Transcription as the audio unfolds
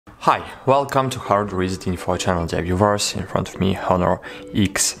Hi, welcome to HardReset.Info channel, dear viewers. In front of me HONOR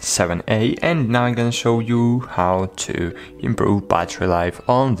X7A, and now I'm gonna show you how to improve battery life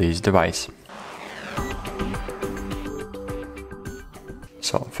on this device.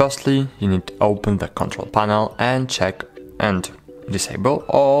 So firstly, you need to open the control panel and check and disable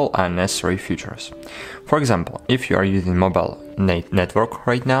all unnecessary features. For example, if you are using mobile network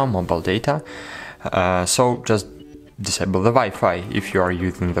right now, mobile data, so just disable the Wi-Fi. If you are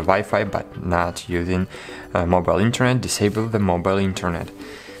using the Wi-Fi but not using mobile internet, disable the mobile internet.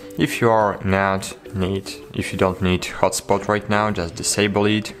 If you don't need hotspot right now, just disable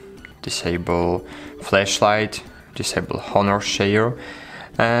it. Disable flashlight, disable HONOR share,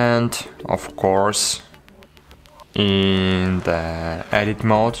 and of course in the edit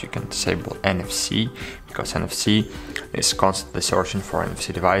mode you can disable NFC, because NFC is constantly searching for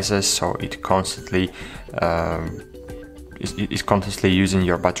NFC devices, so it constantly is constantly using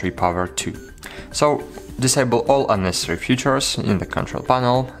your battery power too. So disable all unnecessary features in the control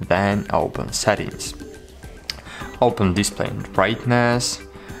panel, then open settings. Open display and brightness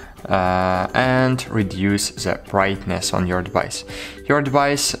and reduce the brightness on your device. Your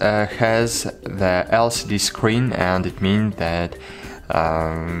device has the LCD screen, and it means that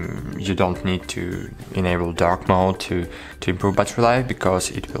you don't need to enable dark mode to improve battery life,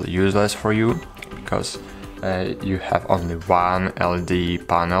 because it will be useless for you, because you have only one LED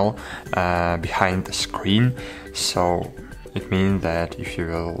panel behind the screen. So it means that if you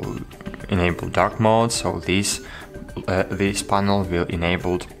will enable dark mode, so this panel will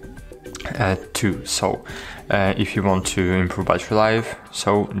enabled too. So if you want to improve battery life,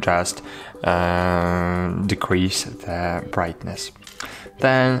 so just decrease the brightness.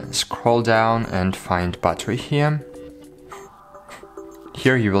 Then scroll down and find battery here.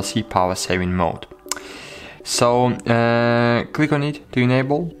 Here you will see power saving mode. So click on it to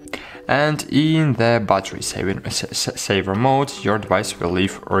enable, and in the battery saver mode your device will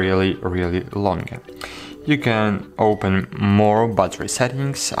live really long. You can open more battery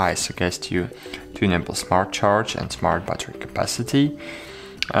settings. I suggest you to enable smart charge and smart battery capacity,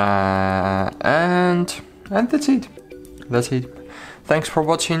 and that's it. Thanks for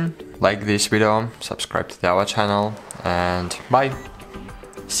watching. Like this video, subscribe to our channel, and bye.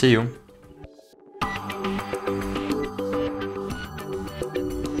 See you.